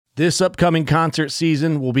This upcoming concert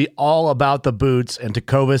season will be all about the boots, and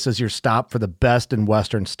Tecovas is your stop for the best in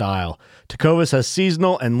Western style. Tecovas has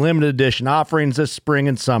seasonal and limited edition offerings this spring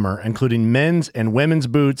and summer, including men's and women's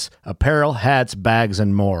boots, apparel, hats, bags,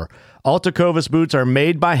 and more. All Tecovas boots are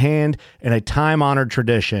made by hand in a time-honored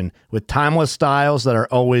tradition with timeless styles that are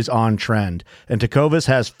always on trend. And Tecovas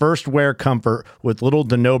has first wear comfort with little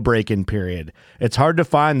to no break-in period. It's hard to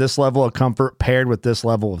find this level of comfort paired with this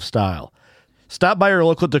level of style. Stop by your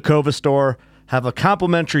local Tecovas store, have a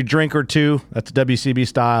complimentary drink or two, that's WCB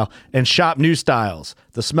style, and shop new styles.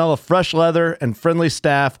 The smell of fresh leather and friendly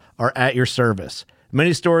staff are at your service.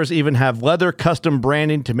 Many stores even have leather custom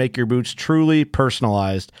branding to make your boots truly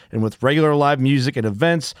personalized. And with regular live music and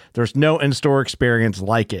events, there's no in-store experience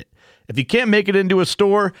like it. If you can't make it into a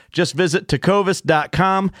store, just visit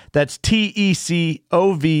tecovas.com. That's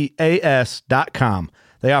TECOVAS.com.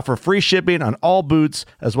 They offer free shipping on all boots,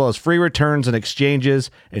 as well as free returns and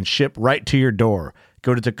exchanges, and ship right to your door.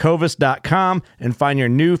 Go to tecovas.com and find your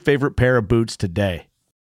new favorite pair of boots today.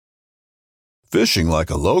 Fishing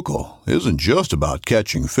like a local isn't just about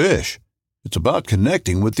catching fish. It's about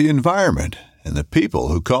connecting with the environment and the people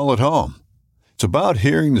who call it home. It's about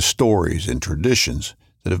hearing the stories and traditions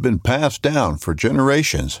that have been passed down for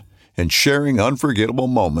generations and sharing unforgettable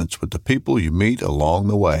moments with the people you meet along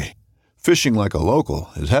the way. Fishing like a local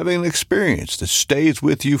is having an experience that stays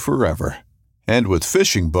with you forever. And with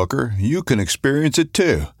Fishing Booker, you can experience it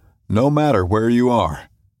too, no matter where you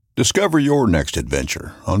are. Discover your next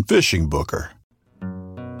adventure on Fishing Booker.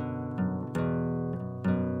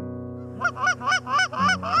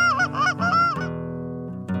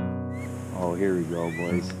 Oh, here we go,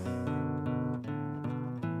 boys.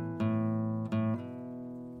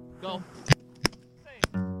 Go.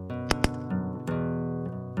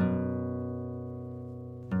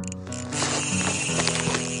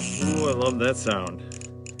 Ooh, I love that sound.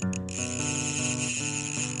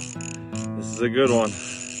 This is a good one.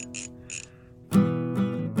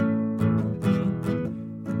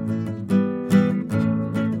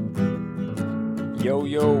 Yo,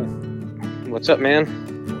 yo. What's up, man?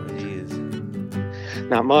 What it is.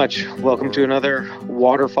 Not much. Welcome to another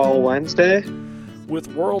Waterfall Wednesday.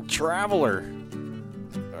 With World Traveler.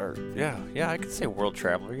 Or, yeah, I could say World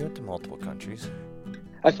Traveler. You went to multiple countries.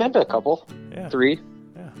 I've been to a couple. Yeah. 3.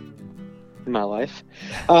 Yeah. In my life.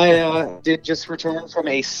 I did just return from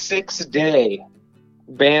a 6-day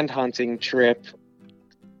band hunting trip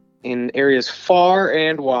in areas far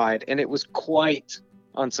and wide, and it was quite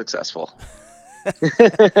unsuccessful.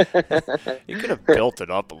 You could have built it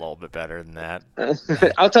up a little bit better than that.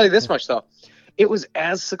 I'll tell you this much, though. It was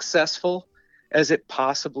as successful as it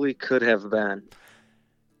possibly could have been.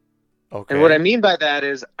 Okay. And what I mean by that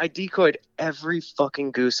is I decoyed every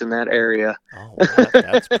fucking goose in that area. Oh,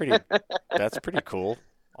 that's pretty cool.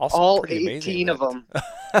 Also all pretty 18 amazing, of them.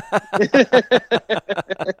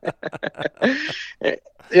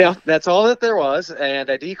 Yeah, that's all that there was, and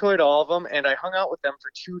I decoyed all of them, and I hung out with them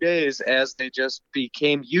for 2 days as they just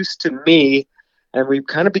became used to me, and we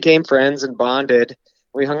kind of became friends and bonded.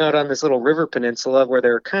 We hung out on this little river peninsula where they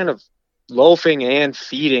were kind of loafing and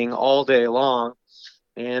feeding all day long,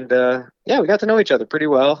 and yeah, we got to know each other pretty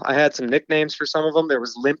well. I had some nicknames for some of them. There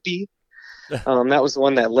was Limpy. That was the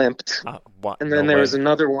one that limped. And then there was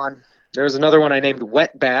another one. There was another one I named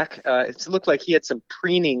Wetback. It looked like he had some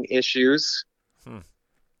preening issues.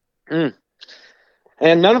 And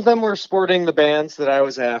none of them were sporting the bands that I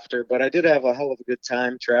was after, but I did have a hell of a good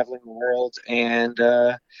time traveling the world and,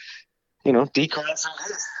 decoying some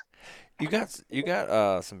goose. You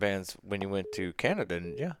got some bands when you went to Canada,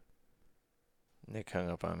 didn't you? Nick hung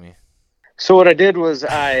up on me. So what I did was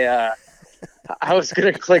I was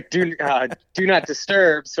going to click do not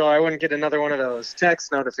disturb so I wouldn't get another one of those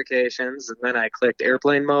text notifications, and then I clicked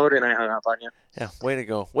airplane mode and I hung up on you. Yeah, way to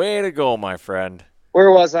go. Way to go, my friend.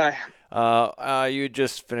 Where was I? You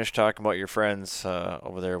just finished talking about your friends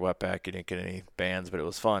over there at Wetback. You didn't get any bands, but it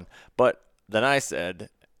was fun. But then I said,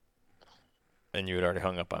 and you had already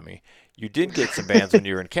hung up on me, you did get some bands when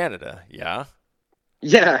you were in Canada, yeah?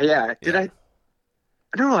 Yeah. Did I?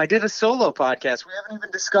 No, I did a solo podcast. We haven't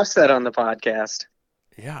even discussed that on the podcast.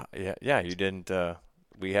 Yeah, you didn't.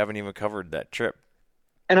 We haven't even covered that trip.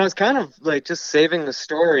 And I was kind of like just saving the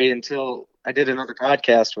story until I did another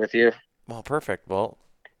podcast with you. Well, perfect. Well,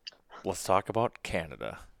 let's talk about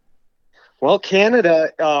Canada. Well,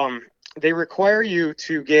 Canada, they require you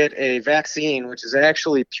to get a vaccine, which is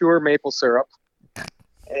actually pure maple syrup.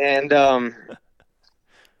 And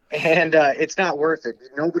it's not worth it.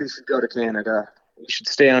 Nobody should go to Canada. You should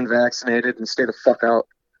stay unvaccinated and stay the fuck out.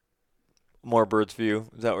 More bird's view.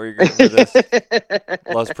 Is that where you're going with this?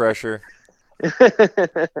 Less pressure.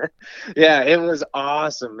 Yeah, it was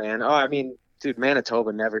awesome, man. Oh, I mean, dude,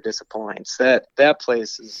 Manitoba never disappoints. That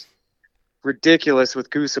place is ridiculous with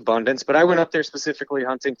goose abundance. But I went up there specifically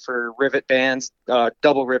hunting for rivet bands,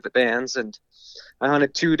 double rivet bands, and I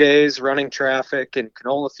hunted 2 days running traffic in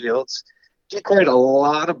canola fields. Decoyed a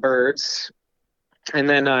lot of birds, and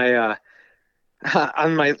then I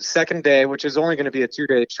on my second day, which is only going to be a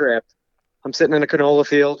 2-day trip, I'm sitting in a canola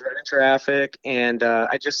field running traffic, and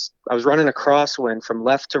I was running a crosswind from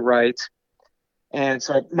left to right. And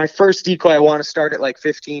so my first decoy, I want to start at like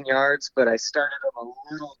 15 yards, but I started them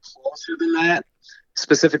a little closer than that.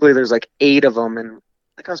 Specifically, there's like 8 of them, and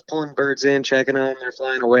like I was pulling birds in, checking them, they're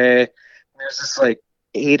flying away. And there's this like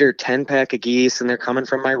 8 or 10 pack of geese, and they're coming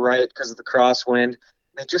from my right because of the crosswind.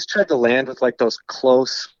 They just tried to land with like those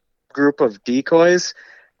close group of decoys,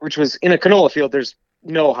 which was in a canola field. There's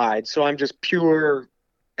no hide, so I'm just pure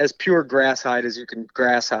grass hide as you can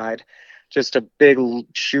grass hide, just a big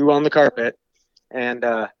shoe on the carpet. And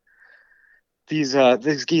these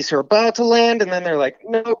geese are about to land, and then they're like,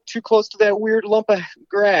 nope, too close to that weird lump of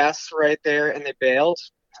grass right there, and they bailed.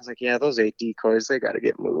 I was like, yeah, those 8 decoys, they got to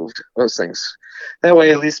get moved. Those things. That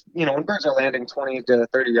way, at least, when birds are landing 20 to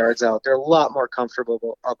 30 yards out, they're a lot more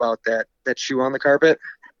comfortable about that shoe on the carpet.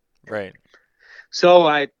 Right. So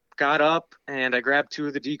I got up and I grabbed 2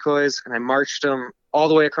 of the decoys and I marched them all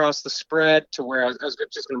the way across the spread to where I was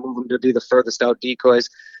just going to move them to be the furthest out decoys.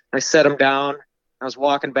 I set them down. I was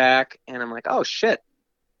walking back and I'm like, oh shit,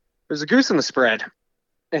 there's a goose in the spread.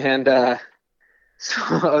 And so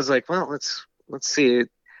I was like, well, let's see.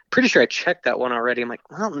 Pretty sure I checked that one already. I'm like,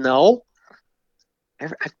 well, no.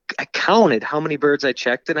 I counted how many birds I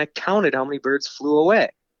checked and I counted how many birds flew away.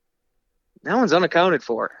 That one's unaccounted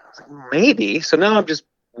for. I was like, maybe. So now I'm just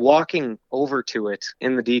walking over to it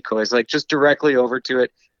in the decoys, like just directly over to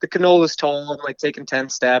it. The canola's tall. I'm like taking 10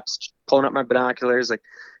 steps, pulling up my binoculars, like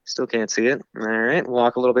still can't see it. All right,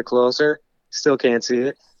 walk a little bit closer. Still can't see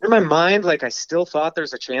it. In my mind, like I still thought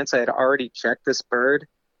there's a chance I had already checked this bird.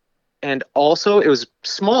 And also it was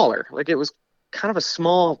smaller. Like it was kind of a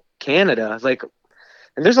small Canada. Like,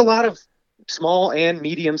 and there's a lot of small and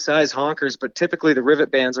medium-sized honkers, but typically the rivet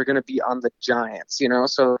bands are going to be on the giants,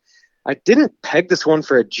 So I didn't peg this one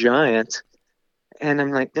for a giant, and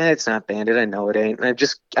I'm like, it's not banded. I know it ain't. And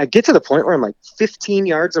I get to the point where I'm like 15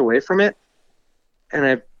 yards away from it, and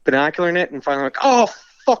I binocularing it, and finally I'm like, oh,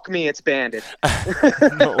 fuck me, it's banded.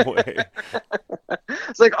 No way.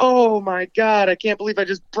 It's like, oh my God, I can't believe I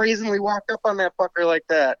just brazenly walked up on that fucker like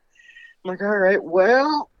that. I'm like, all right,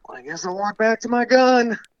 well, I guess I'll walk back to my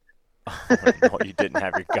gun. Oh, no, you didn't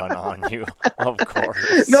have your gun on you, of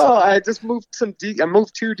course. No, I just moved I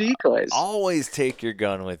moved 2 decoys. Always take your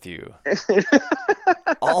gun with you.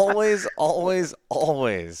 Always, always,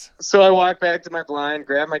 always. So I walk back to my blind,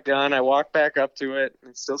 grab my gun, I walk back up to it, and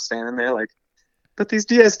it's still standing there like, but these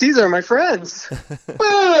DSDs are my friends.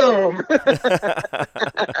 Boom!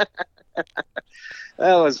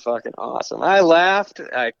 That was fucking awesome. I laughed.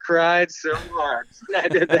 I cried so hard when I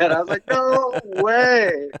did that. I was like, no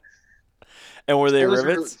way. And were they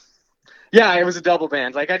rivets? Yeah, it was a double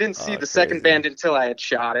band. Like I didn't see the second crazy. band until I had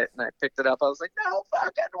shot it, and I picked it up. I was like, no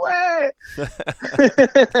fucking way.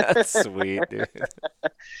 That's sweet, dude.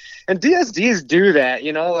 And DSDs do that,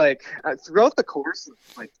 like throughout the course,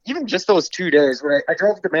 like even just those 2 days where I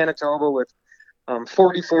drove to Manitoba with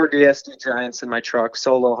 44 DSD giants in my truck,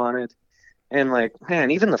 solo hunted. And like,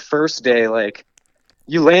 man, even the first day, like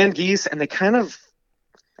you land geese and they kind of,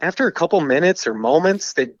 after a couple minutes or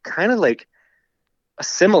moments, they kind of like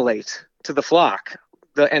assimilate to the flock.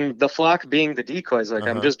 The flock being the decoys. Like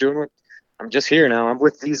I'm just here now. I'm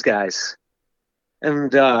with these guys.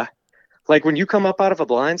 And like when you come up out of a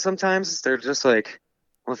blind, sometimes they're just like,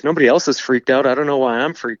 well, if nobody else is freaked out, I don't know why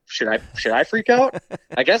I'm freaked. Should I freak out?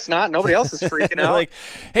 I guess not. Nobody else is freaking out. Like,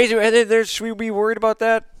 hey, should we be worried about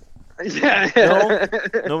that? Yeah.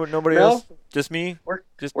 No, nobody else. Just me. We're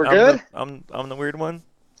I'm good. I'm the weird one.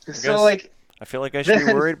 So like, I feel like I should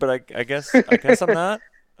be worried, but I guess I'm not.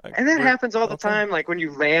 And that happens all the time. Like when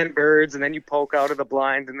you land birds and then you poke out of the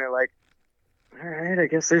blind and they're like, all right, I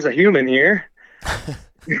guess there's a human here.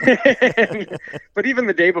 But even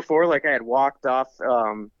the day before, like I had walked off,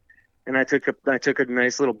 and I took a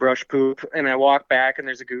nice little brush poop, and I walked back, and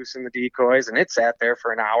there's a goose in the decoys, and it sat there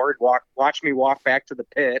for an hour. Watched me walk back to the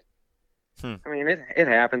pit. I mean, it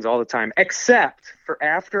happens all the time, except for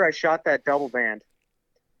after I shot that double band.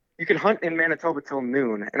 You can hunt in Manitoba till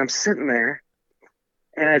noon, and I'm sitting there,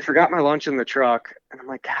 and I forgot my lunch in the truck, and I'm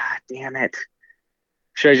like, God damn it.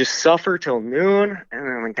 Should I just suffer till noon? And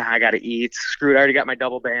I'm like, I got to eat. Screw it. I already got my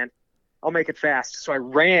double band. I'll make it fast. So I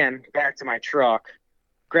ran back to my truck,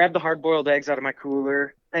 grab the hard-boiled eggs out of my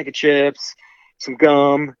cooler, bag of chips, some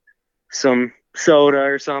gum, some soda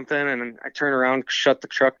or something, and then I turn around, shut the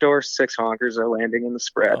truck door, 6 honkers are landing in the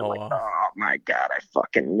spread. I'm Oh, like, wow. oh my God, I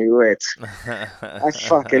fucking knew it. I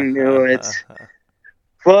fucking knew it.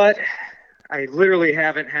 But I literally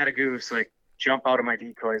haven't had a goose like jump out of my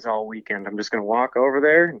decoys all weekend. I'm just going to walk over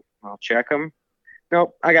there and I'll check them.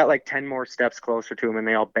 Nope, I got like 10 more steps closer to them and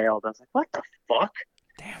they all bailed. I was like, what the fuck?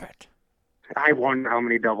 Damn it. I wonder how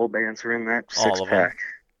many double bands are in that All of them. 6-pack.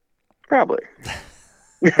 Probably.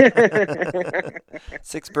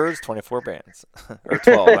 6 birds, 24 bands. Or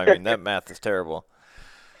 12. I mean, that math is terrible.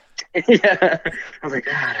 Yeah. I was like,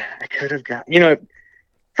 God, I could have got,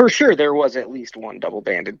 for sure there was at least one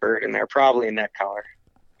double-banded bird in there, probably in that color.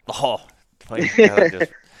 Oh, you gotta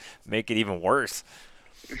just make it even worse.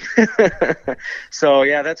 So,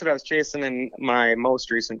 yeah, that's what I was chasing in my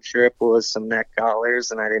most recent trip was some neck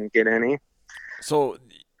collars, and I didn't get any. So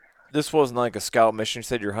this wasn't like a scout mission. You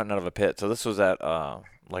said you're hunting out of a pit. So this was at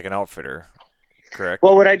like an outfitter, correct?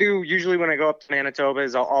 Well, what I do usually when I go up to Manitoba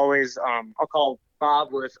is I'll always I'll call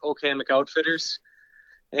Bob with Okamic Outfitters,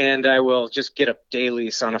 and I will just get a day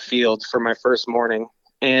lease on a field for my first morning.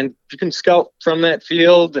 And you can scout from that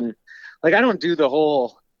field, and like I don't do the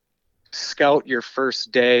whole scout your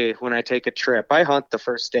first day when I take a trip. I hunt the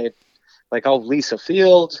first day. Like I'll lease a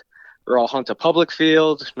field or I'll hunt a public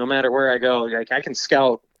field no matter where I go. Like I can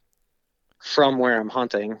scout from where I'm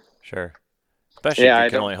hunting. Sure. Especially if you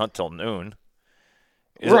can only hunt till noon.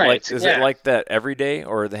 Is it like that every day,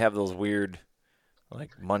 or they have those weird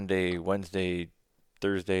like Monday, Wednesday,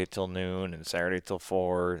 Thursday till noon and Saturday till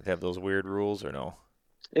 4? They have those weird rules or no?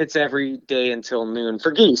 It's every day until noon.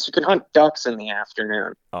 For geese, you can hunt ducks in the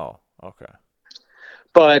afternoon. Oh, okay.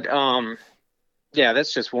 But yeah,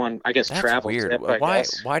 that's just one, I guess, That's travel weird. tip,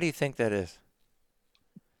 Why do you think that is?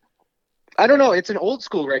 I don't know. It's an old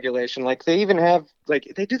school regulation. Like they even have they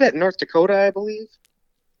do that in North Dakota, I believe.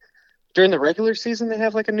 During the regular season, they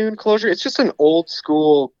have like a noon closure. It's just an old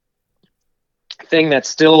school thing that's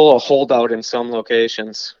still a holdout in some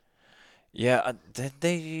locations. Yeah, did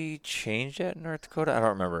they change that in North Dakota? I don't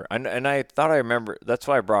remember. And I thought I remember. That's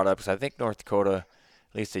why I brought it up, because I think North Dakota,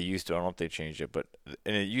 at least they used to. I don't know if they changed it,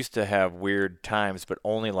 and it used to have weird times, but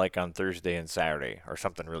only like on Thursday and Saturday or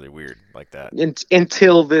something really weird like that.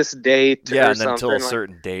 Until this date. Yeah, or and then until a something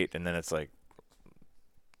certain date, and then it's like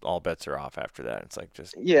all bets are off after that. It's like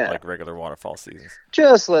just like regular waterfowl seasons.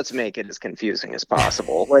 Just let's make it as confusing as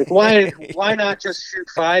possible. Like why not just shoot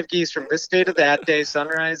 5 geese from this day to that day,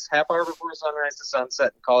 sunrise, half hour before sunrise to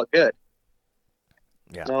sunset, and call it good?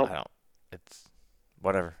 Yeah, I don't. It's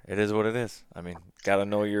whatever. It is what it is. I mean, gotta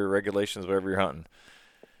know your regulations wherever you're hunting.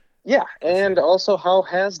 Yeah, and also, how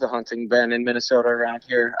has the hunting been in Minnesota around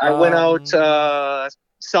here? I went out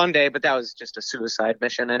Sunday, but that was just a suicide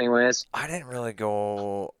mission anyways. I didn't really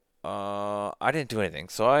go. I didn't do anything,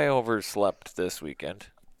 so I overslept this weekend.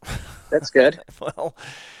 That's good. Well,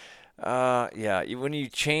 yeah, when you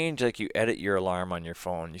change, like you edit your alarm on your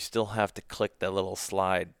phone, you still have to click that little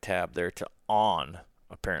slide tab there to on.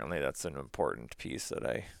 Apparently, that's an important piece that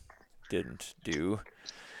I didn't do.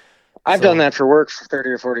 I've done that for work 30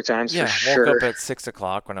 or 40 times for sure. Woke up at 6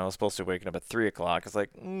 o'clock when I was supposed to be waking up at 3 o'clock. It's like,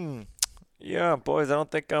 yeah, boys, I don't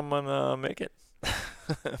think I'm going to make it.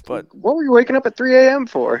 But what were you waking up at 3 a.m.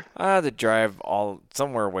 for? I had to drive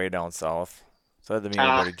somewhere way down south. So I had to meet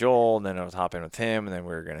my buddy Joel, and then I was hopping with him, and then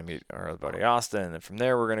we were going to meet our other buddy Austin, and then from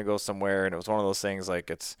there we're going to go somewhere. And it was one of those things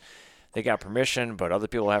like they got permission, but other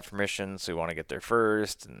people have permission, so we want to get there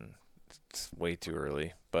first, and it's way too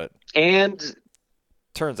early. But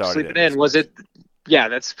turns out sleeping in, was it? Yeah,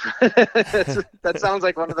 that sounds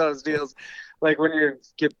like one of those deals. Like when you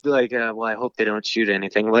get like, well, I hope they don't shoot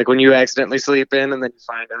anything. Like when you accidentally sleep in and then you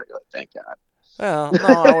find out, you're like, thank God. Well,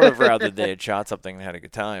 no, I would have rather they had shot something and had a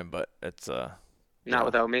good time, but it's not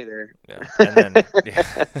without me there. Yeah, and then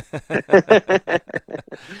yeah.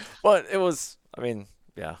 But it was. I mean,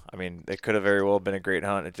 it could have very well been a great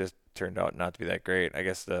hunt. It just turned out not to be that great. I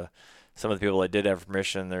guess some of the people that did have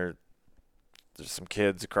permission, there's some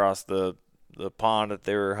kids across the pond that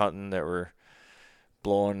they were hunting that were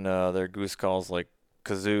blowing their goose calls like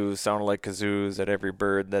kazoos, sounded like kazoos at every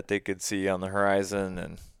bird that they could see on the horizon,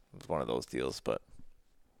 and it was one of those deals. But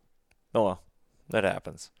oh well, that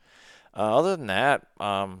happens. Other than that,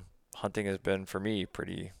 hunting has been for me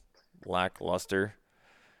pretty lackluster.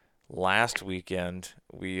 Last weekend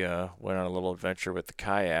we went on a little adventure with the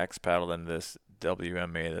kayaks, paddled into this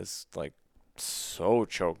WMA that's like so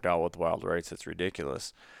choked out with wild rice, it's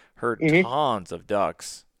ridiculous. Heard tons of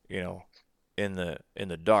ducks, in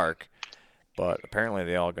the dark, but apparently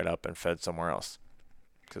they all got up and fed somewhere else.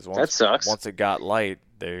 because That sucks. once it got light,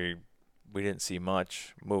 we didn't see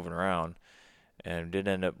much moving around, and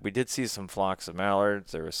we did see some flocks of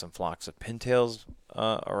mallards. There was some flocks of pintails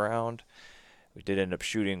around. We did end up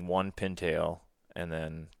shooting one pintail, and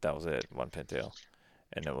then that was it, one pintail.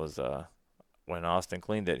 And it was when Austin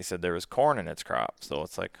cleaned it, he said there was corn in its crop. So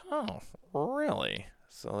it's like, oh, really?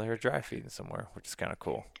 So they were dry feeding somewhere, which is kind of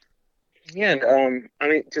cool. Yeah, and I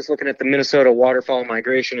mean, just looking at the Minnesota waterfowl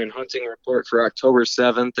migration and hunting report for October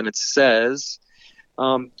 7th, and it says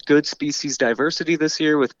good species diversity this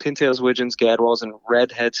year with pintails, widgeons, gadwalls, and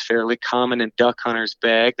redheads fairly common in duck hunters'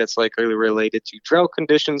 bag. That's likely related to drought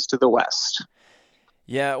conditions to the west.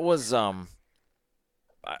 Yeah, it was.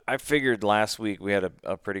 I figured last week we had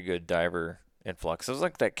a pretty good diver influx. It was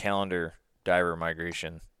like that calendar diver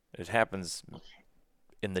migration. It happens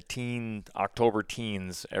in the October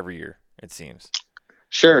teens every year, it seems.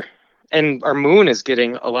 Sure. And our moon is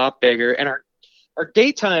getting a lot bigger, and our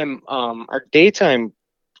daytime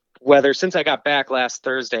weather since I got back last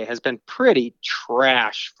Thursday has been pretty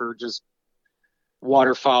trash for just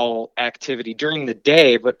waterfowl activity during the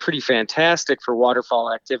day, but pretty fantastic for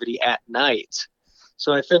waterfowl activity at night.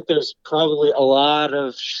 So I think there's probably a lot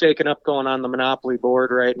of shaking up going on the Monopoly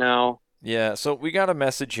board right now. Yeah, so we got a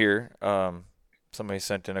message here. Somebody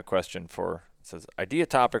sent in a question it says, idea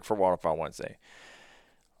topic for Waterfowl Wednesday.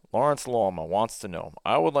 Lawrence Loma wants to know,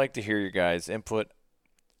 I would like to hear your guys' input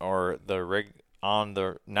or on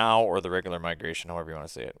the now or the regular migration, however you want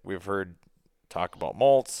to say it. We've heard talk about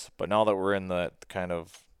molts, but now that we're in the kind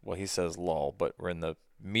of, well, he says lull, but we're in the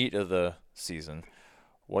meat of the season,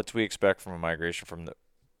 what do we expect from a migration from the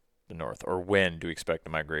north, or when do we expect a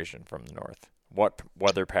migration from the north? What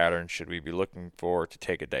weather patterns should we be looking for to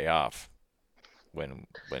take a day off when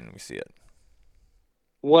we see it?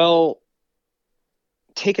 Well,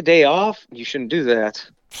 take a day off? You shouldn't do that.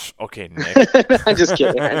 Okay, Nick. I'm just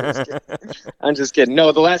kidding. I'm just kidding.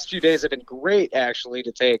 No, the last few days have been great, actually,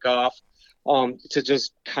 to take off. To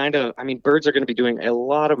just kind of, I mean, birds are going to be doing a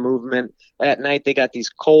lot of movement at night. They got these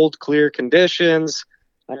cold, clear conditions.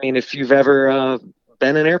 I mean, if you've ever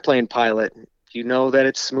been an airplane pilot, you know that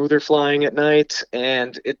it's smoother flying at night,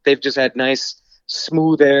 and they've just had nice,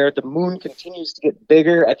 smooth air. The moon continues to get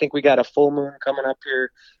bigger. I think we got a full moon coming up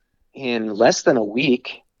here in less than a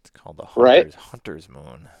week. It's called the hunter's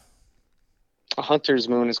moon. A hunter's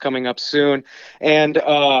moon is coming up soon. And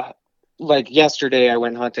like yesterday, I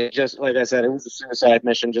went hunting. Just like I said, it was a suicide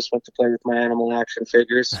mission. Just went to play with my animal action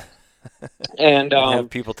figures. And have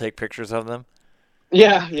people take pictures of them?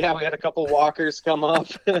 Yeah, we had a couple walkers come up.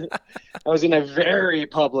 I was in a very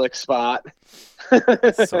public spot.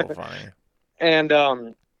 So funny.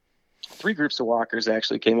 And 3 groups of walkers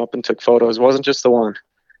actually came up and took photos. It wasn't just the one.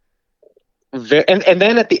 And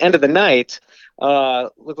then at the end of the night,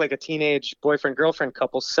 looked like a teenage boyfriend-girlfriend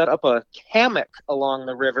couple set up a hammock along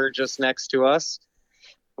the river just next to us,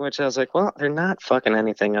 which I was like, well, they're not fucking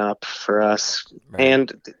anything up for us. Right.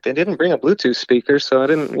 And they didn't bring a Bluetooth speaker, so I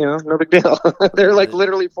didn't, no big deal. They're like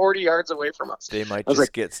literally 40 yards away from us. They might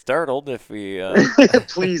just get startled if we...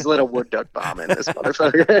 Please let a wood duck bomb in this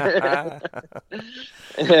motherfucker.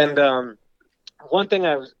 And one thing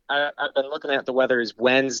I've been looking at the weather is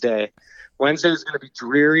Wednesday. Wednesday is going to be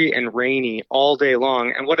dreary and rainy all day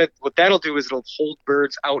long. And what that'll do is it'll hold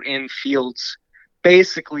birds out in fields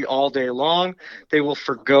basically all day long. They will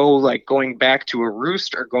forgo like going back to a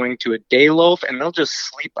roost or going to a day loaf, and they'll just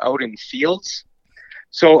sleep out in fields.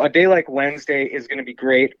 So a day like Wednesday is going to be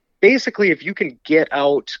great. Basically, if you can get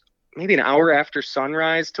out maybe an hour after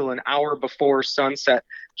sunrise till an hour before sunset,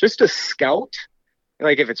 just to scout.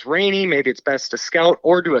 Like if it's rainy, maybe it's best to scout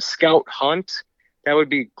or do a scout hunt. That would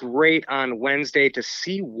be great on Wednesday to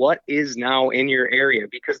see what is now in your area,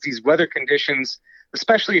 because these weather conditions,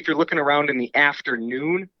 especially if you're looking around in the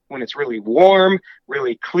afternoon when it's really warm,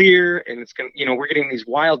 really clear, and it's going to, we're getting these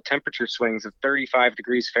wild temperature swings of 35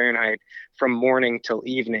 degrees Fahrenheit from morning till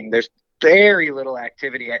evening. There's very little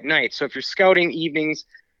activity at night. So if you're scouting evenings,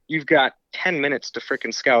 you've got 10 minutes to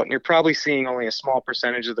frickin' scout, and you're probably seeing only a small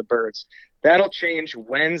percentage of the birds. That'll change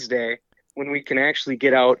Wednesday when we can actually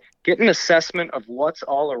get out, get an assessment of what's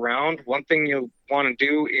all around. One thing you'll want to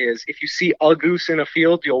do is if you see a goose in a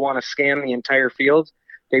field, you'll want to scan the entire field.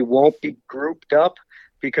 They won't be grouped up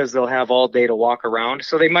because they'll have all day to walk around.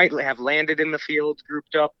 So they might have landed in the field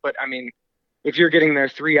grouped up, but I mean, if you're getting there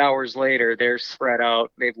 3 hours later, they're spread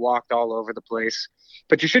out. They've walked all over the place.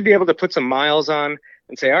 But you should be able to put some miles on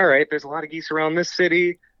and say, all right, there's a lot of geese around this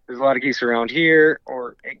city. There's a lot of geese around here,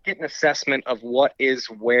 or get an assessment of what is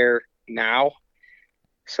where now.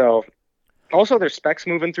 So also there's specks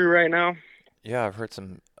moving through right now. Yeah, I've heard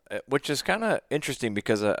some. which is kind of interesting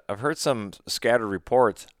because I've heard some scattered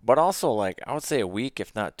reports, but also like I would say a week,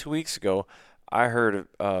 if not 2 weeks ago, I heard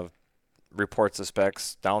of reports of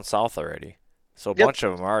specks down south already. So a Yep. bunch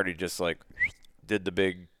of them already just like did the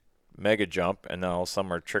big mega jump, and now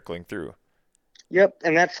some are trickling through. Yep,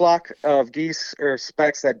 and that flock of geese or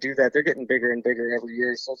specks that do that, they're getting bigger and bigger every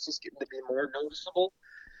year, so it's just getting to be more noticeable.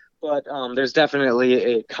 But there's definitely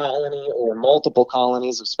a colony or multiple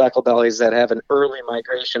colonies of speckle bellies that have an early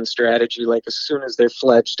migration strategy. Like as soon as they're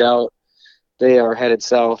fledged out, they are headed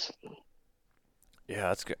south. Yeah,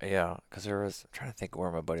 that's good. Yeah, because I'm trying to think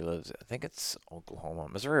where my buddy lives. I think it's Oklahoma,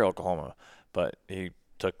 Missouri, Oklahoma. But he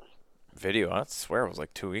took video. I swear it was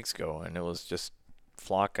like 2 weeks ago, and it was just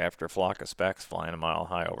flock after flock of specks flying a mile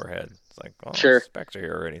high overhead. It's like, oh, Sure. specks are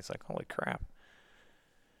here already. It's like, holy crap.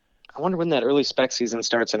 I wonder when that early speck season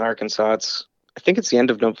starts in Arkansas. I think it's the end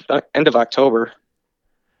of October.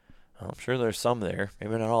 Well, I'm sure there's some there.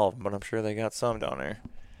 Maybe not all of them, but I'm sure they got some down there.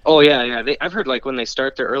 Oh yeah. I've heard like when they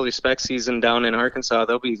start their early speck season down in Arkansas,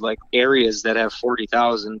 there'll be like areas that have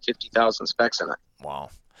 40,000, 50,000 specks in it. Wow.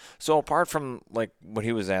 So apart from like what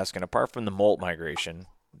he was asking, apart from the molt migration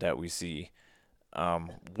that we see,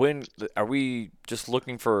 when are we just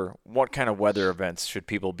looking for what kind of weather events should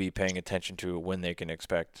people be paying attention to when they can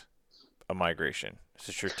expect a migration? Is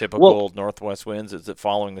this your typical northwest winds? Is it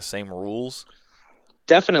following the same rules?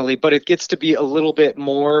 Definitely, but it gets to be a little bit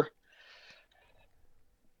more,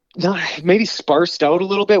 maybe sparsed out a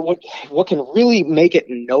little bit. What can really make it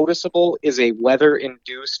noticeable is a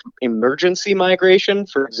weather-induced emergency migration.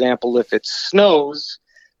 For example, if it snows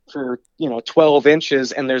for 12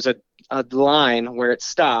 inches and there's a line where it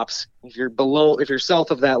stops, if you're south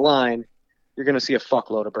of that line, you're going to see a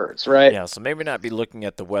fuckload of birds, right? Yeah, so maybe not be looking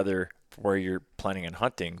at the weather where you're planning on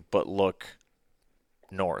hunting, but look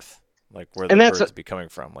north, like where the birds be coming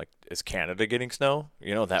from. Like, is Canada getting snow?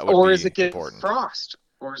 That would be is it getting important. frost?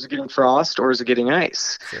 Or is it getting frost? Or is it getting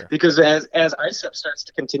ice? Sure. Because as ice starts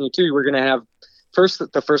to continue too, we're going to have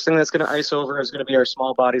the first thing that's going to ice over is going to be our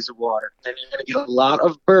small bodies of water. Then you're going to get a lot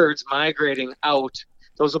of birds migrating out.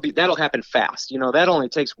 That'll happen fast. That only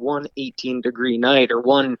takes one 18-degree night or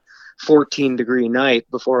one 14-degree night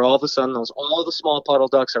before all of a sudden all the small puddle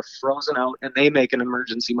ducks are frozen out and they make an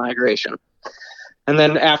emergency migration. And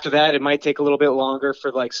then after that, it might take a little bit longer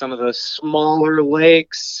for like some of the smaller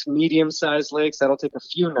lakes, medium-sized lakes. That'll take a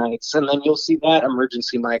few nights, and then you'll see that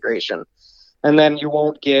emergency migration. And then you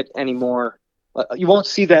won't get any more. You won't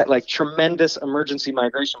see that like tremendous emergency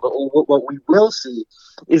migration. But what we will see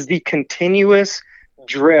is the continuous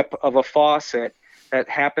drip of a faucet that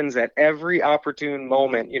happens at every opportune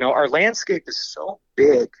moment. Our landscape is so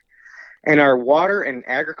big, and our water and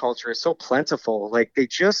agriculture is so plentiful. Like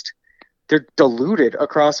they're diluted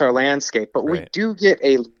across our landscape, but Right. We do get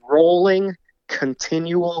a rolling,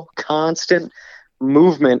 continual, constant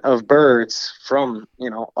movement of birds from,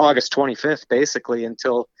 August 25th, basically,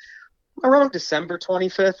 until around December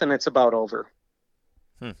 25th, and it's about over.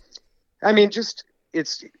 I mean,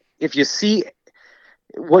 if you see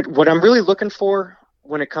what I'm really looking for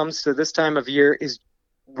when it comes to this time of year is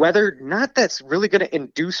weather, not that's really going to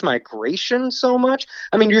induce migration so much.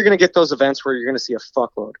 I mean, you're going to get those events where you're going to see a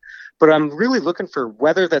fuckload, but I'm really looking for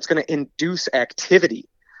weather that's going to induce activity.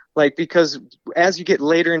 Like, because as you get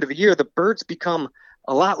later into the year, the birds become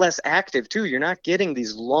a lot less active too. You're not getting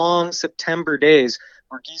these long September days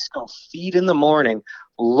where geese go feed in the morning,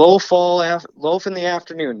 loaf in the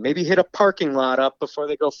afternoon, maybe hit a parking lot up before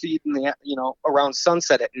they go feed in around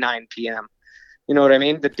sunset at 9 p.m. You know what I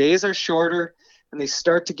mean? The days are shorter, and they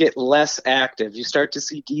start to get less active. You start to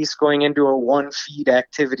see geese going into a one-feed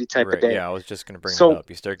activity type of day. Yeah, I was just going to bring that up.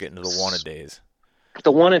 You start getting to the one-a-days.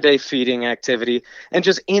 The one-a-day feeding activity. And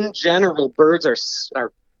just in general, birds are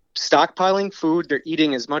stockpiling food. They're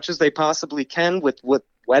eating as much as they possibly can with what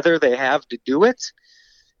weather they have to do it.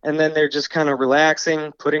 And then they're just kind of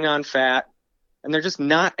relaxing, putting on fat. And they're just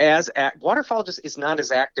not waterfowl just is not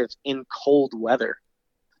as active in cold weather.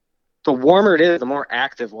 The warmer it is, the more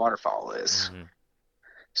active waterfowl is. Mm-hmm.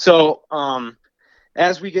 So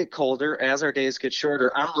as we get colder, as our days get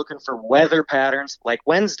shorter, I'm looking for weather patterns like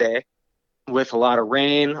Wednesday with a lot of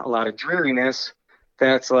rain, a lot of dreariness.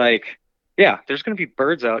 That's like, yeah, there's going to be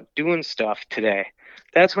birds out doing stuff today.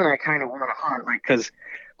 That's when I kind of want to hunt, because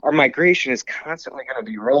our migration is constantly going to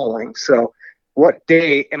be rolling. So what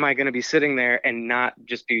day am I going to be sitting there and not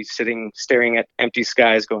just be staring at empty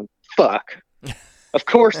skies going, fuck? Of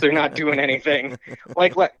course they're not doing anything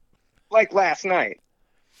like last night.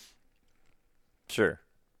 Sure.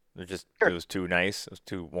 It was too nice. It was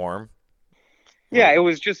too warm. Yeah, it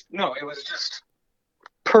was just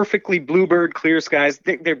perfectly bluebird clear skies.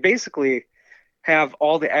 They're basically, have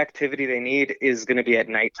all the activity they need is going to be at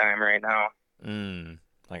nighttime right now.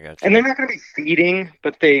 I got you. And they're not going to be feeding,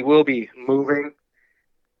 but they will be moving.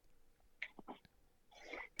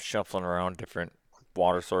 Shuffling around different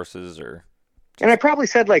water sources or... And I probably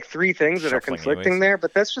said like 3 things that are Shuffling conflicting anyways. there,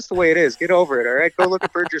 but that's just the way it is. Get over it, all right? Go look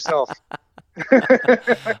at birds yourself.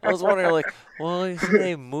 I was wondering, like, well, you see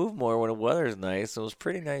they move more when the weather's nice. It was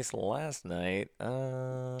pretty nice last night.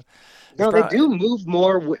 No, they do move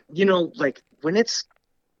more, like when it's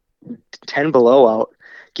 10 below out.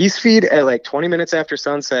 Geese feed at like 20 minutes after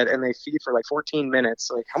sunset, and they feed for like 14 minutes.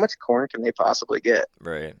 Like, how much corn can they possibly get?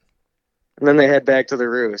 Right. And then they head back to the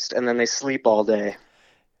roost, and then they sleep all day.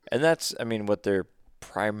 And that's, I mean, what they're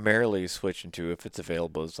primarily switching to, if it's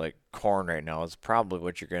available, is like corn right now. Is probably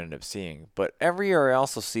what you're going to end up seeing. But every year I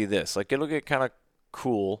also see this. Like, it'll get kind of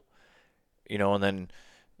cool, and then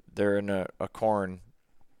they're in a corn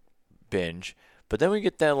binge. But then we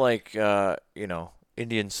get that, like,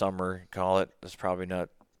 Indian summer, call it. That's probably not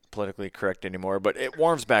politically correct anymore. But it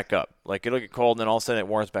warms back up. Like, it'll get cold, and then all of a sudden it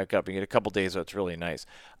warms back up. You get a couple days where it's really nice.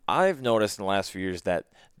 I've noticed in the last few years that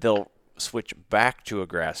they'll switch back to a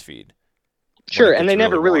grass feed. Sure, and they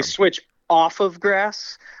never really warm. switch off of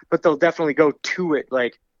grass, but they'll definitely go to it,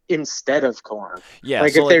 like, instead of corn. Yeah,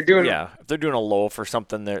 like so if they're doing if they're doing a loaf or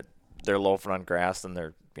something, they're loafing on grass, then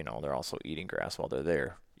they're also eating grass while they're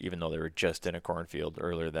there, even though they were just in a cornfield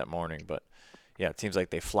earlier that morning. But yeah, it seems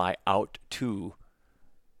like they fly out to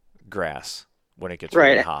grass when it gets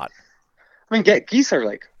really hot. I mean, geese are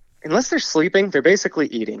like, unless they're sleeping, they're basically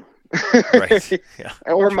eating. Right. Yeah.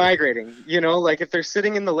 Or migrating. Like if they're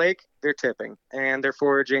sitting in the lake, they're tipping and they're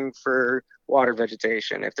foraging for water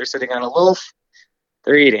vegetation. If they're sitting on a loaf,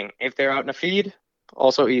 they're eating. If they're out in a feed,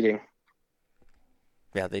 also eating.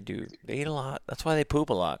 Yeah, they do. They eat a lot. That's why they poop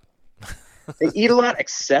a lot. They eat a lot,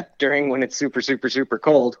 except during when it's super, super, super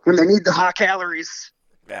cold, when they need the hot calories.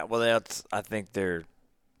 Yeah, well, I think they're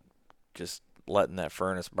just letting that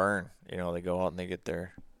furnace burn. They go out and they get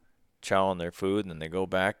their chow and their food, and then they go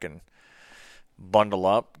back and bundle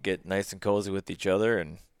up, get nice and cozy with each other,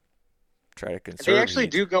 and try to conserve. They actually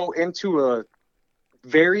do go into a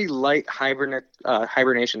very light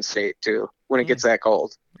hibernation state too when it gets that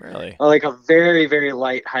cold. Really? Like a very, very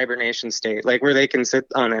light hibernation state, like where they can sit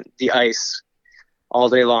on the ice all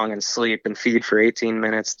day long and sleep and feed for 18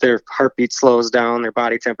 minutes. Their heartbeat slows down, their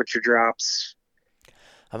body temperature drops.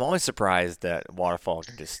 I'm always surprised that waterfowl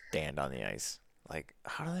can just stand on the ice. Like,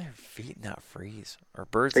 how do their feet not freeze? Or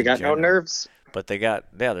birds They in got general. no nerves. But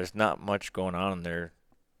there's not much going on in there.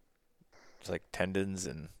 It's like tendons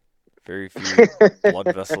and very few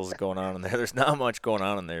blood vessels going on in there. There's not much going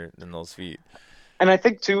on in those feet. And I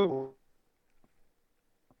think too,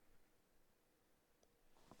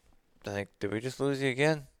 did we just lose you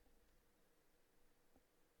again?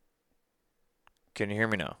 Can you hear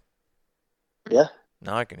me now? yeah.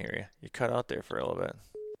 Now I can hear you. You cut out there for a little bit.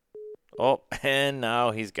 Oh, and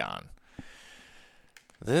now he's gone.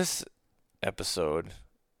 This episode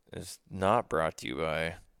is not brought to you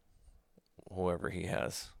by whoever he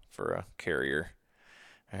has for a carrier.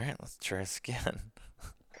 All right, let's try this again.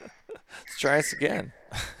 Let's try this again.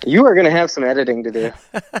 You are going to have some editing to do.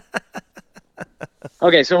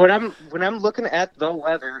 Okay, so when I'm looking at the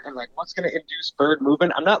weather and like what's going to induce bird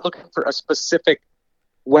movement, I'm not looking for a specific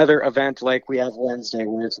weather event like we have Wednesday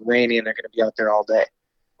where it's rainy and they're going to be out there all day.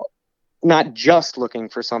 Not just looking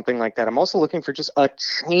for something like that. I'm also looking for just a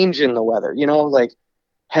change in the weather. Like,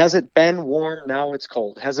 has it been warm? Now it's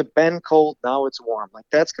cold. Has it been cold? Now it's warm. Like,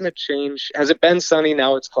 that's going to change. Has it been sunny?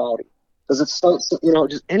 Now it's cloudy. Does it start,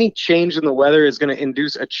 just any change in the weather is going to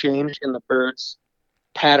induce a change in the birds'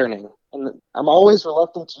 patterning. And I'm always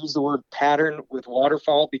reluctant to use the word pattern with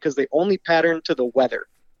waterfowl because they only pattern to the weather.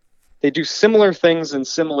 They do similar things in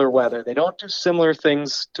similar weather. They don't do similar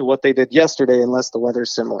things to what they did yesterday unless the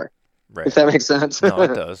weather's similar. Right. If that makes sense. No,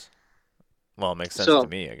 it does. Well, it makes sense to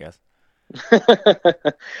me, I guess.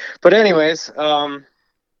 But anyways,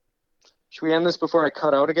 should we end this before I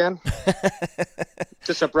cut out again?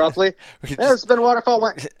 Just abruptly? It's been waterfowl.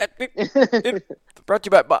 Brought to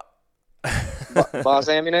you by Boss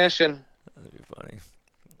Ammunition. That'd be funny.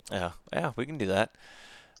 Yeah, we can do that.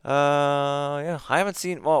 Yeah, I haven't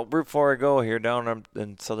seen, before I go here down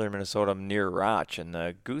in southern Minnesota, I'm near Roch, and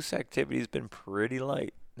the goose activity's been pretty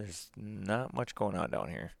light. There's not much going on down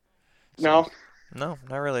here. No, not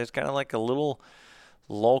really. It's kind of like a little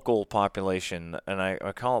local population, and I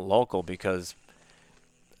call it local because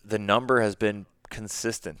the number has been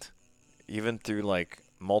consistent, even through like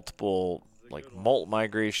multiple like molt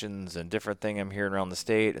migrations and different thing I'm hearing around the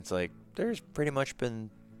state. It's like there's pretty much been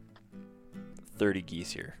 30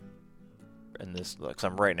 geese here in this, because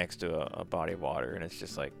I'm right next to a body of water, and it's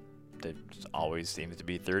just like there always seems to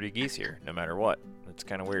be 30 geese here, no matter what. It's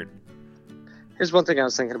kind of weird. Here's one thing I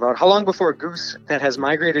was thinking about. How long before a goose that has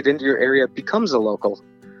migrated into your area becomes a local?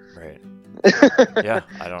 Right. Yeah,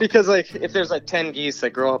 I don't. Because, like, if there's like 10 geese that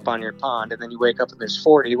grow up on your pond and then you wake up and there's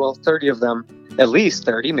 40, well, 30 of them, at least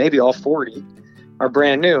 30, maybe all 40, are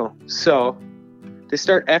brand new. So they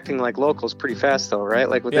start acting like locals pretty fast, though, right?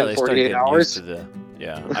 Like within they start 48 getting hours. used to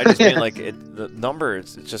I just mean like the number.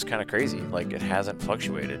 It's just kind of crazy. Like it hasn't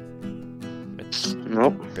fluctuated. It's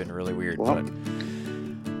been really weird. Well. But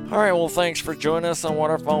all right, well, thanks for joining us on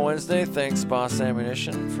Waterfowl Wednesday. Thanks, Boss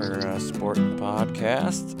Ammunition, for supporting the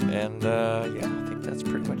podcast. And I think that's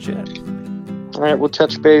pretty much it. All right, we'll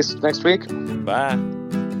touch base next week. Bye.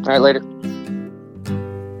 All right, later.